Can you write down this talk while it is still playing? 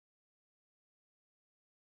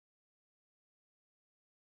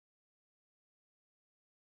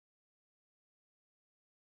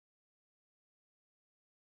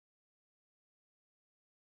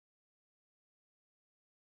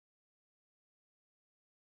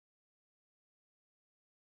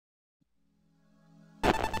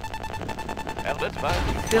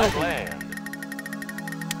satisfied? Building. Land.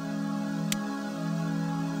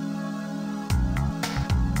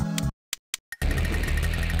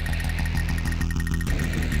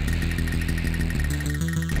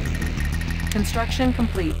 Construction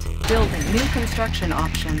complete. Building. New construction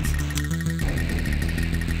options.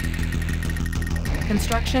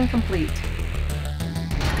 Construction complete.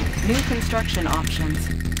 New construction options.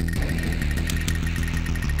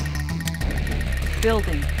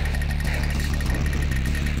 Building.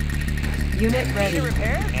 Unit ready. Need a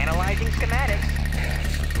repair? Analyzing schematics.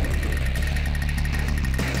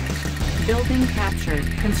 Building captured.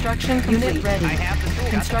 Construction complete. Unit ready. I have the tool.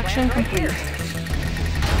 Construction Got the plans complete. right here.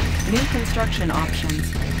 New construction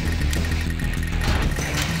options.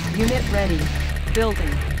 Unit ready.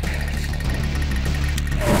 Building.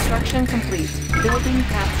 Construction complete. Building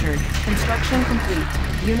captured. Construction complete.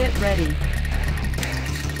 Unit ready.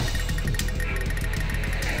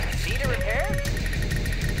 Need a repair?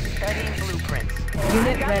 Studying blueprints.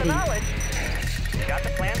 Unit Got ready. the knowledge. Got the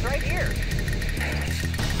plans right here.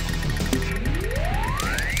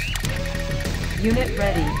 Unit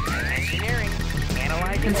ready. Engineering.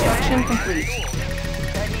 Analyzing Construction schematics. complete.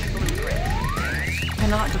 Studying blueprints.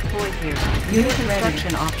 Cannot deploy here. Unit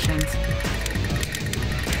construction options.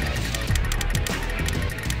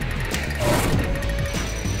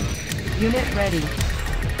 Unit ready.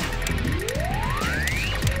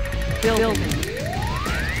 Building.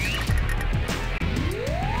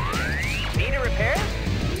 Need a repair?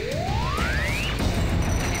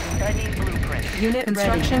 Studying blueprints. Unit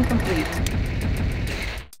construction complete.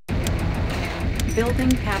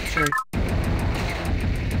 Building captured.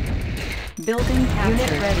 Building captured.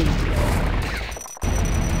 Unit ready.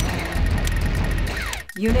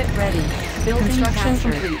 Unit ready. Building construction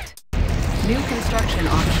complete. New construction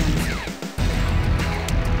options.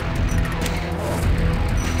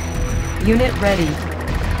 Unit ready.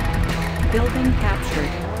 Building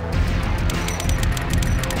captured.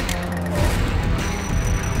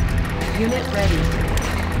 Unit ready.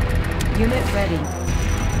 Unit ready.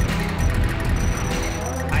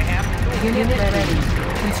 I have the tool. Unit ready.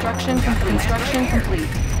 Construction complete. Construction complete.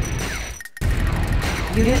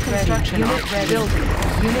 Unit construction. Unit ready. Building.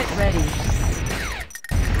 Unit ready.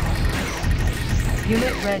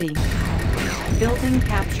 Unit ready. Building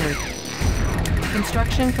captured.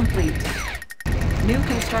 Construction complete. New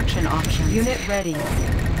construction option. Unit ready.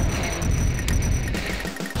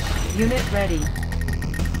 Unit ready.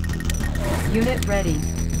 Unit ready.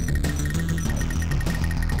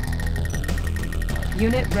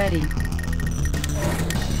 Unit ready.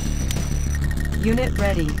 Unit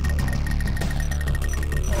ready.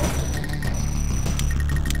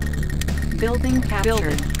 Building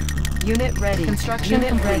captured. Unit ready. Construction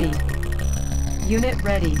unit ready. Unit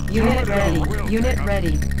ready. Unit ready. Unit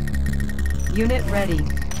ready. Unit ready.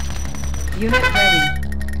 Unit ready.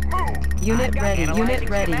 Unit ready. Unit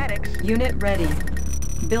ready. Unit ready.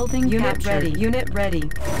 Building unit ready. Unit ready.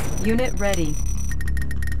 Unit ready.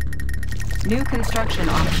 New construction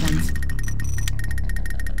options.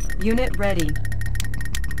 Unit ready.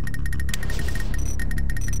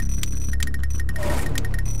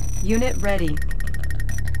 Unit ready.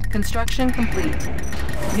 Construction complete.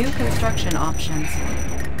 New construction options.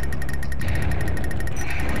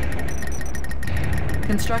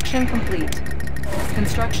 Construction complete.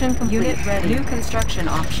 Construction complete. Unit ready. New construction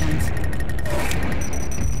options.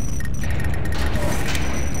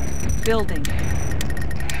 Building.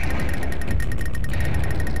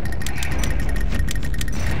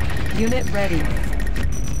 Unit ready.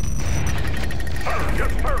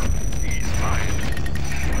 Yes, sir. He's mine.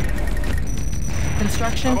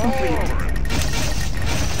 Construction complete.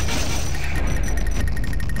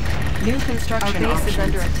 New construction options. Our base is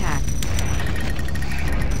under attack.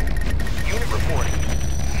 Unit reporting.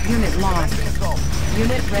 Unit lost. Assault.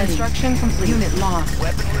 Unit ready. Construction complete. Unit lost.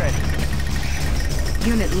 Weapon ready.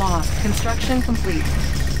 Unit lost. Construction complete.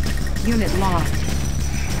 Unit lost.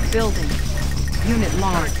 Building. Unit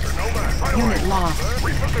lost. Unit lost.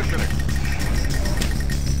 Repositioning.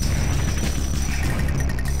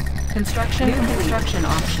 Construction new complete. Construction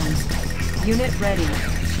options. Unit ready.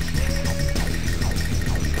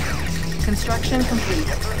 Construction complete.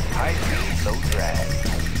 High speed, low drag.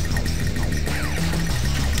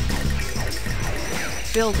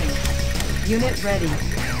 Building. Unit ready.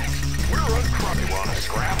 We're uncrummy. Want to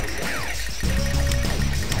scrap?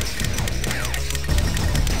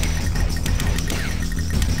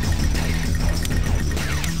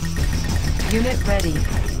 Unit ready.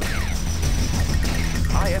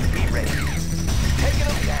 IFB ready. Taking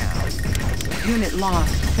them down. Unit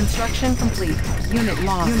lost. Construction complete. Unit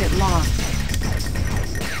lost. Unit lost.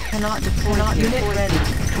 Cannot deploy. Unit ready.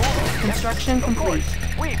 Construction Of complete. course,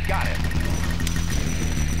 we've got it.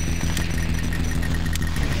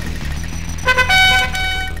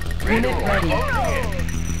 Unit ready. Closing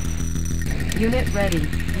in. Unit ready.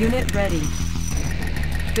 Unit ready.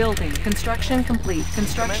 Building. Construction complete.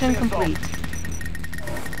 Construction Commencing complete.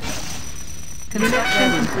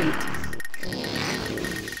 Construction complete.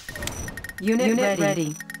 Unit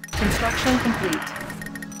ready. Construction complete.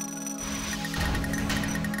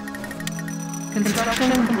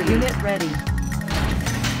 Construction complete. Unit ready.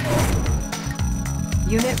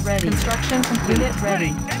 Unit ready. Construction complete. Unit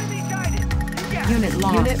ready. Enemy guided. You got it. Unit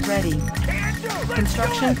lost. Unit ready. Can do. Let's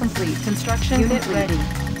Construction do it. complete. Construction unit ready.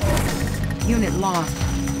 Unit lost.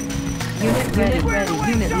 Unit ready. Clear the Ready. way,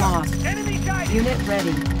 Unit Zerg. lost. Enemy guided. Unit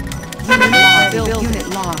ready. Unit lost. Unit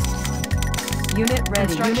lost. Unit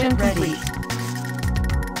ready. Unit ready.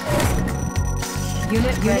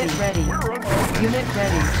 Unit ready. We're uncovered. Unit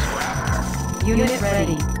ready. Unit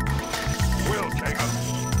ready. We'll take them.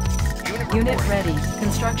 Unit ready.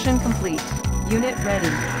 Construction complete. Unit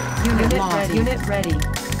ready. Unit ready. Unit ready.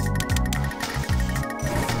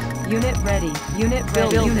 Unit ready. Unit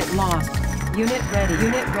ready. Unit lost. Unit ready.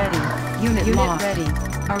 Unit ready. Unit lost. Ready.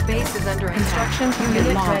 Our base is under construction.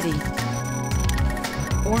 Unit ready.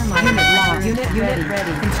 Ore mine. Unit lost. Unit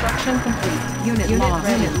ready. Construction complete. Unit lost.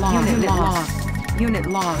 Unit lost. Unit lost. Unit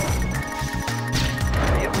lost.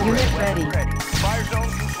 Unit ready. Fire zone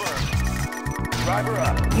confirmed. Driver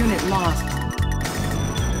up. Unit lost.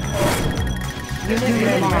 Unit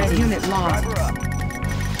ready. Unit lost. Driver up.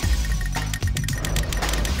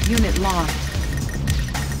 Unit lost.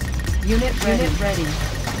 Unit ready. Unit ready.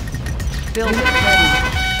 Building ready.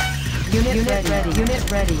 Unit ready.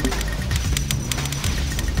 Unit ready.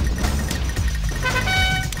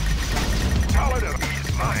 Solid up.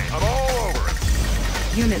 He's mine. I'm all over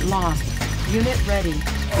it. Unit lost. Unit ready.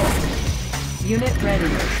 Unit ready.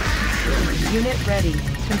 Unit ready.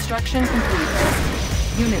 Construction complete.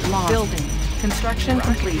 Unit lost. Building. Construction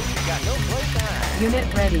complete. Got no place to hide. Unit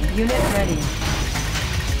ready. Unit ready.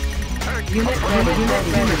 Unit ready. Unit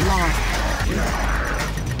ready. Lost.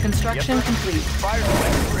 Construction complete. Fire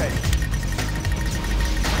weapon ready.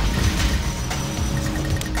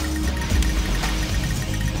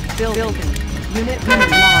 Building. Unit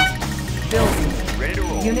ready. Lost. Building. Ready to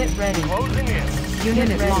roll. Unit ready. Closing in.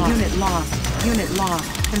 Unit lost. Unit lost. Unit lost.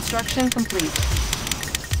 Construction complete.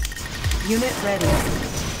 Unit ready.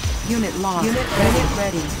 Unit lost. Unit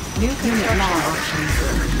ready. New unit lost. Options.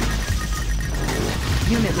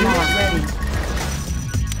 Unit lost. Ready.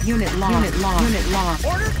 Unit lost. Unit lost. Unit lost.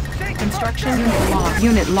 Order. Take Construction unit lost.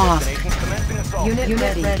 Unit lost. Destination commencing assault. Unit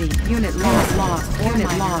ready. Unit lost. Lost.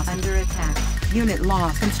 Unit lost. Under attack. Unit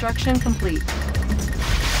lost. Construction complete.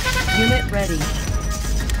 Unit ready.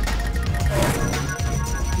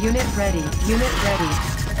 Unit ready. Unit ready.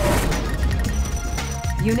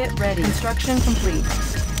 Unit ready. Construction complete.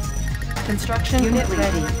 Construction unit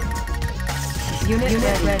ready.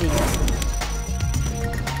 Unit ready.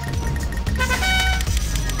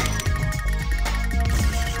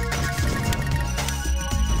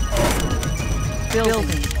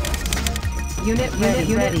 Building. Unit ready.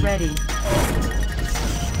 Unit ready.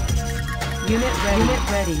 Unit ready. Unit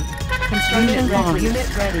ready. Construction ready. Unit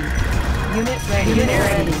ready. Unit ready. Unit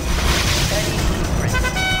ready.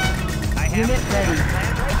 I have Unit ready.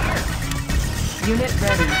 plans right here. Unit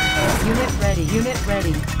ready. Unit ready. Unit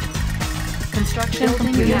ready. Construction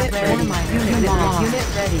complete. Unit ready. Unit lost. Unit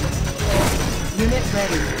ready. Unit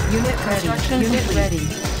ready. Unit ready. Construction unit ready.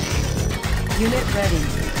 Unit ready.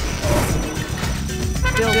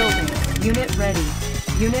 Building. Unit ready.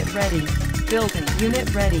 Unit ready. Building.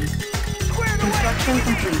 Unit ready. Construction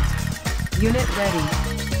complete. Unit ready.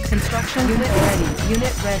 Construction unit ready.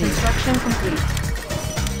 Unit ready. Construction complete.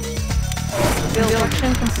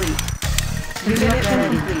 Construction complete. Unit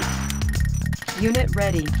ready. Unit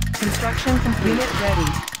ready. Construction complete. Unit ready.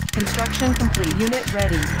 Construction complete. Unit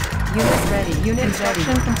ready. Unit ready. Unit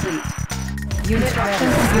construction complete. Unit ready.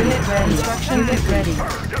 Unit ready. Construction unit ready.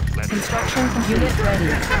 Construction complete. Unit ready.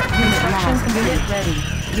 Unit lost. Unit ready.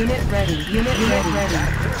 Unit ready. Unit ready.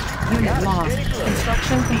 Unit lost.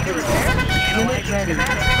 Construction complete. Unit ready.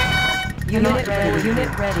 Unit ready.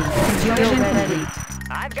 Unit ready. Construction ready.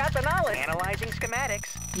 I've got the knowledge. Analyzing schematics.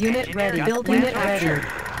 Unit Engineer ready. got the Build plan unit ready.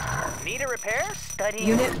 captured. Need a repair? Study.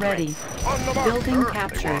 Unit ready. On the mark. Building Earth, they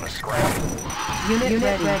captured. wanna scrap.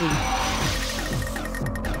 Unit ready.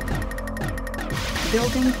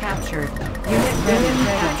 Building captured. Unit ready.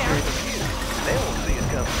 Captured. They won't see us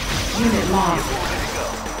coming. Unit lost.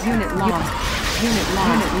 Unit lost. Unit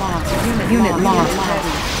lost. Unit lost. Unit lost.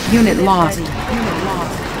 Unit lost. Unit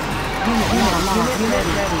lost. Unit lost.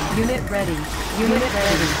 Unit ready. Unit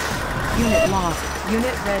ready. Unit lost.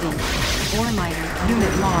 Unit ready. Ore miner.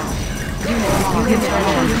 Unit lost. Unit lost. Unit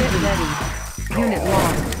ready. Unit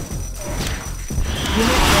lost.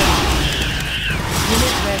 Unit ready.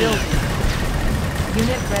 Unit ready.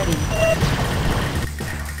 Unit ready.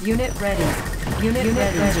 Unit ready. Unit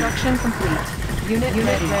ready. Construction complete. Unit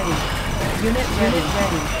ready. Unit ready.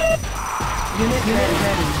 Unit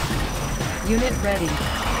ready. Unit ready.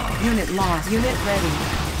 Unit lost. Unit ready.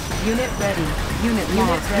 Unit ready. Unit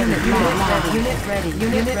lost. Unit lost. Unit ready.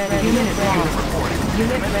 Unit ready. Unit lost.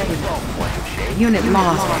 Unit ready. Unit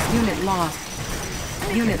lost. Unit lost.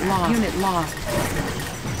 Unit lost. Unit lost.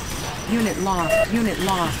 Unit lost. Unit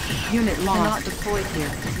lost. Unit lost. Cannot deploy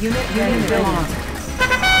here. Unit ready. Unit lost.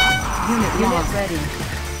 Unit ready.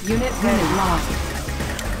 Unit ready. Lost.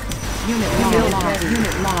 Unit lost.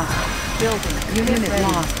 Unit lost. Building. Unit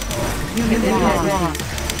lost. Unit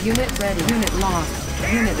lost. Unit ready. Unit lost.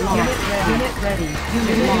 Unit lost. Unit ready. Unit ready.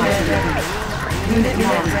 Unit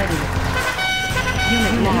ready.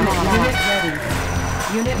 Unit lost. Unit ready.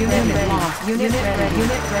 Unit lost. Unit ready. Unit lost. Unit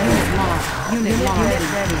ready.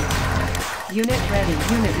 Unit ready.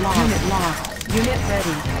 Unit lost. Unit lost. Unit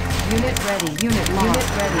ready. Unit ready. Unit lost.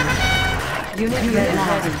 Unit ready. Unit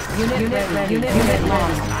ready. Unit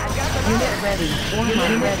lost. Unit ready. Unit ready.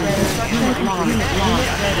 Unit lost.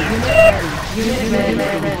 Unit ready. Unit ready.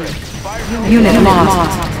 Unit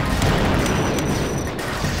lost.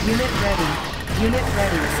 Unit ready. Unit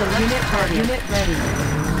ready. So unit ready. Unit ready.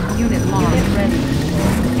 Unit lost. Unit ready.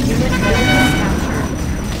 Unit ready.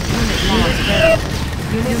 Unit lost.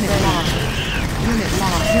 Unit lost. Unit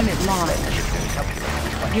lost. Unit lost.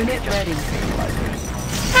 Unit ready.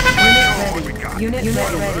 Unit ready. Unit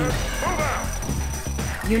ready.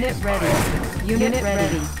 Unit ready. Unit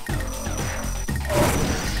ready.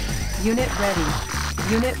 Unit ready.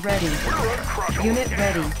 Unit ready. Unit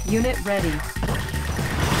ready. Unit ready.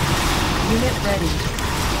 Unit ready.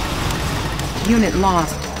 Unit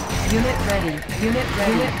lost. Unit ready. Unit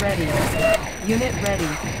ready. Unit ready. Unit ready.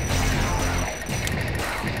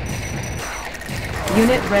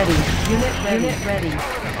 Unit ready. Unit ready. Unit ready.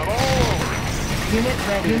 Unit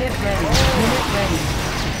ready. Unit ready. Unit ready.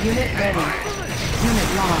 Unit ready. Unit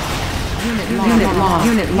lost. Unit lost. Unit lost.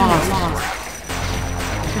 Unit lost.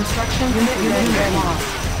 Construction unit ready. Lost.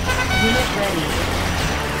 Unit ready.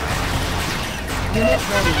 Unit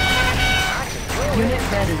ready. Unit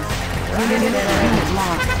ready. Unit ready. Unit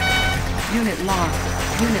lost. Unit lost.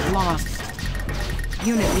 Unit lost.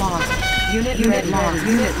 Unit lost. Unit lost.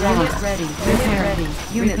 Unit lost. Ready.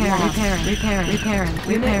 Unit ready.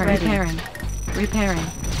 Unit lost. Repairing.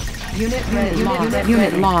 Unit ready. Unit lost.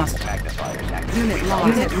 Unit lost. Unit lost.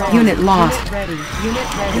 Unit ready. Unit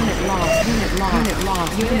ready. Unit lost. Unit lost.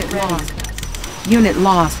 Unit lost. Unit lost. Unit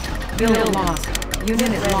lost. Unit lost.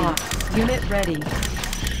 Unit lost. Unit ready.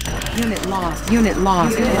 Unit lost. Unit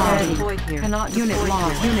lost. Unit ready. Cannot. Unit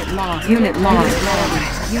lost. Unit lost. Unit lost.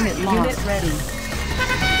 Unit lost. Unit ready.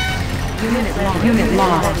 Unit lost. Unit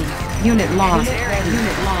lost. Unit lost. Unit lost. Unit lost. Unit ready.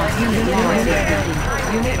 Unit lost. Unit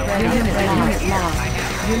ready.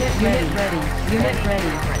 Unit ready. Unit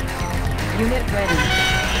ready. Unit ready.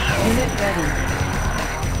 Unit ready.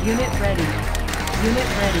 Unit ready. Unit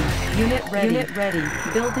ready. Unit ready.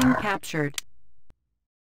 Building captured.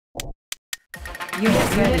 Unit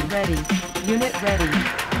ready. Unit ready.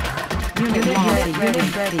 Unit ready.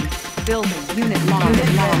 Unit ready. Building. Unit lost. Unit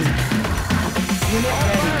lost. Unit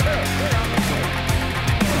ready.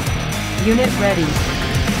 Unit ready.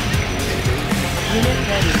 Unit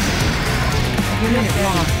ready. Unit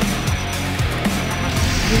lost.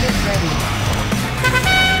 Unit ready.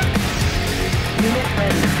 Unit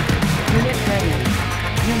ready. Unit ready.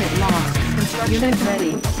 Unit lost. Construction unit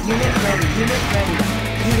ready. Unit ready. Unit ready.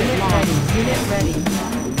 Unit lost. Unit ready.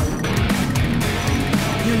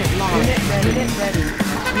 Unit lost. Unit ready. Unit ready. Unit ready.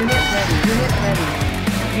 Unit ready.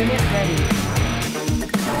 Unit ready.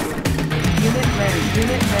 Unit ready.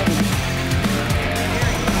 Unit ready.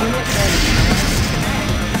 Unit ready.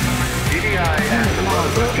 DDI and the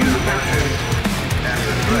diffuse message. And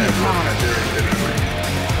the threat will cut their infinitely.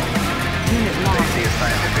 Unit lost. They see a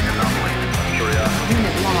scientific anomaly. Curiosity.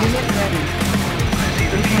 Unit lost. Unit ready. I see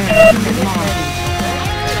the Unit lost.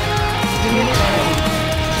 Unit ready.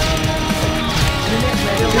 Unit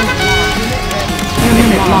ready.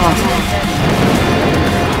 Unit lost.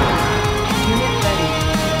 Unit ready. Unit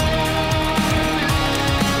lost.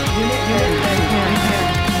 Unit ready. Unit ready.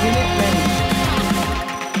 Unit ready.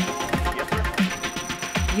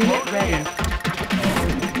 Unit ready. Unit ready.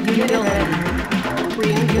 Unit ready.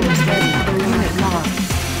 Unit lost.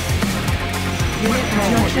 Unit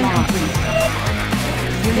construction complete.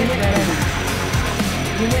 Unit ready.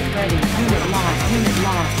 Unit ready. Unit lost. Unit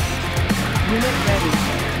lost. Unit ready.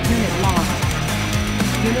 Unit lost.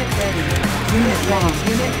 Unit ready. Unit lost.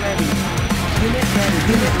 Unit ready. Unit ready.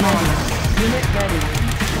 Unit lost. Unit ready.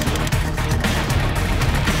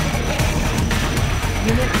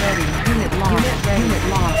 Unit ready. Unit lost. Unit ready. Unit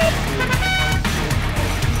lost.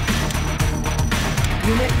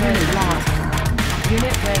 Unit ready. Lost.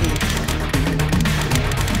 Unit ready.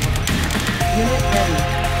 Unit ready.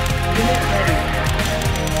 Unit ready. Unit ready.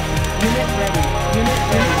 Unit ready.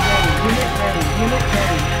 Unit ready. Unit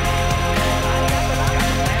ready.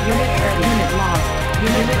 Unit ready. Unit lost. Unit ready. Unit ready. Unit ready. Unit lost.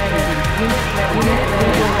 Unit ready. Unit ready. Unit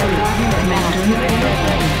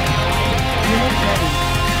ready.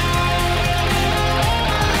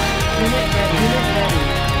 Unit ready.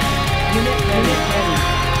 Unit ready.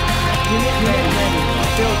 Unit ready.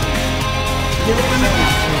 Build. Unit ready.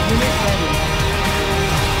 Unit ready. Unit ready.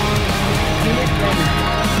 Unit ready. Unit ready. Unit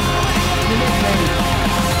ready.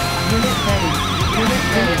 Unit ready. Unit ready.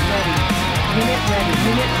 Unit ready. Unit ready.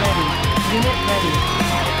 Unit ready. Unit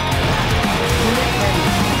ready. Unit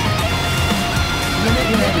ready.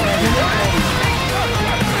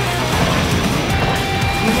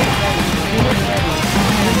 Unit ready. Unit ready.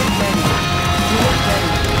 Unit ready. Unit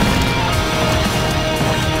ready.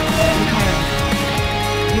 Repair.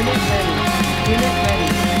 Unit ready. Unit ready.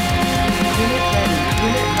 Unit ready.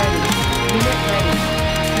 Unit ready. Unit ready.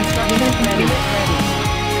 Construction ready. Unit ready.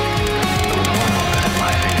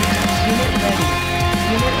 Unit ready.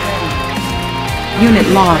 Unit ready. Unit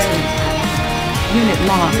lost. Unit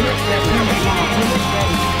lost. Unit ready. Unit lost. Unit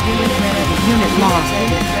ready. Unit ready. Unit lost.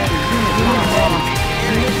 Unit ready. Unit lost.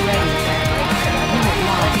 Unit ready. Unit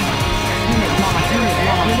lost. Unit lost. Unit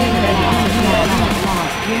lost. Unit ready. Unit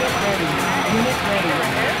lost. Unit ready. Unit ready.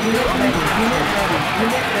 Unit ready. Unit ready.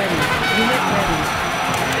 Unit ready. Unit ready.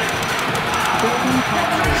 Building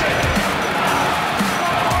captured.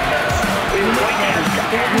 Unit ready.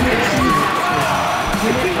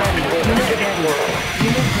 Unit ready. Unit ready.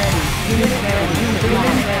 Unit ready. Unit ready. Unit ready. Unit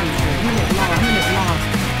ready. Unit lost. Unit lost.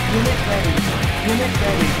 Unit ready. Unit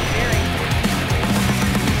ready.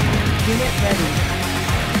 Unit ready.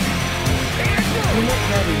 Unit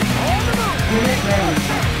ready.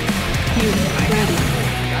 Unit ready.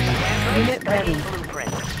 Unit ready.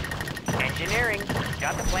 Blueprint. Engineering.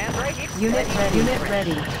 Got the plans right here. Unit ready. Unit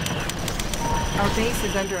ready. Our base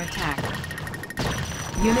is under attack.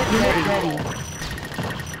 Unit ready.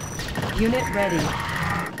 Unit ready.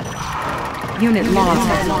 Unit lost.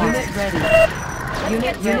 Unit ready.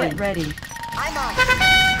 Unit ready. I'm on.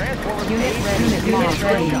 Unit ready. Unit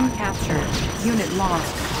ready. Captured. Unit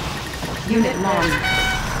lost. Unit lost.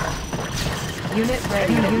 Unit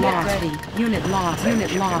ready. Unit ready. Unit lost.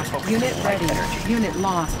 Unit lost. Unit ready. Unit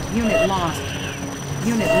lost. Unit lost.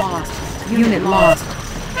 Unit lost. Unit lost.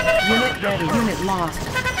 Unit ready. Unit lost.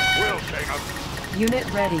 We'll take them. Unit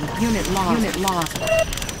ready. Unit lost. Unit lost.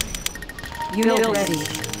 Unit ready.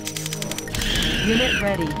 Unit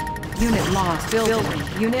ready. Unit lost. Building.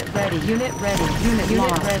 Unit ready. Unit ready. Unit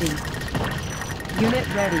lost. Ready. Unit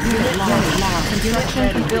ready. Unit lost. Construction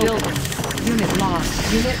ready. Building. Unit lost.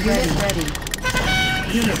 Unit ready.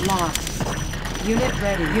 Unit lost. Unit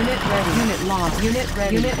ready. Unit ready. Unit lost. Unit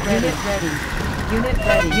ready. Unit ready. Unit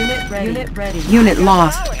ready. Unit ready. Unit ready. Unit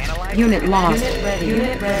lost. Unit lost. Unit ready.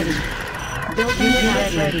 Unit ready. Building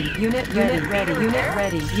unit ready. Unit ready. Unit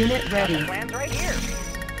ready. Unit ready. Plans right here.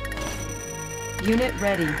 Unit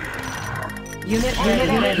ready. Unit ready.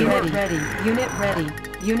 Unit ready. Unit ready.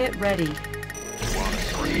 Unit ready.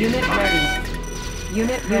 Unit ready.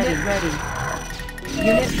 Unit ready. Unit ready.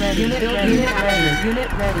 Unit ready. Unit ready.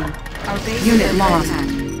 Unit ready. Our base unit lost.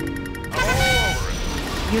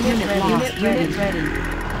 Unit ready. Unit ready.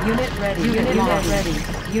 Unit ready. Unit ready.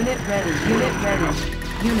 Unit ready. Unit ready.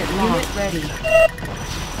 Unit lost. Unit ready.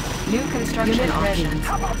 New construction options.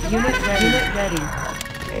 Unit ready. Unit ready.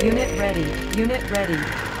 Unit ready. Unit ready.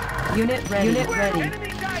 Unit ready. Unit ready.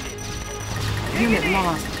 Unit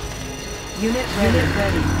lost. Unit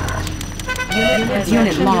ready. Unit ready.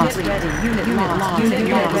 Unit lost. Unit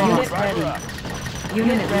lost. Unit ready.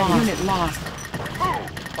 Unit ready. Unit lost.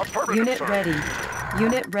 Unit ready.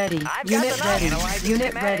 Unit ready. Unit ready.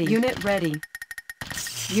 Unit ready.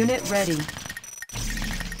 Unit ready.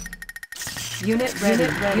 Unit ready. Unit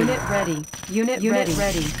ready. Unit ready. Unit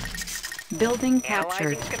ready. Building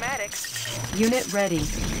captured. Unit ready.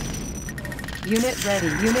 Unit ready.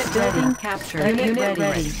 Unit building captured. Unit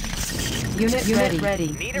ready. Unit ready. Unit ready.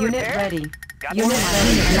 Unit ready.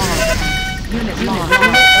 Unit lost.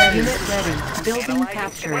 Unit ready. Building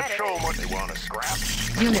captured. Show them what they want to scrap.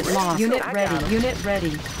 Unit lost. Unit ready. Unit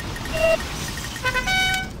ready.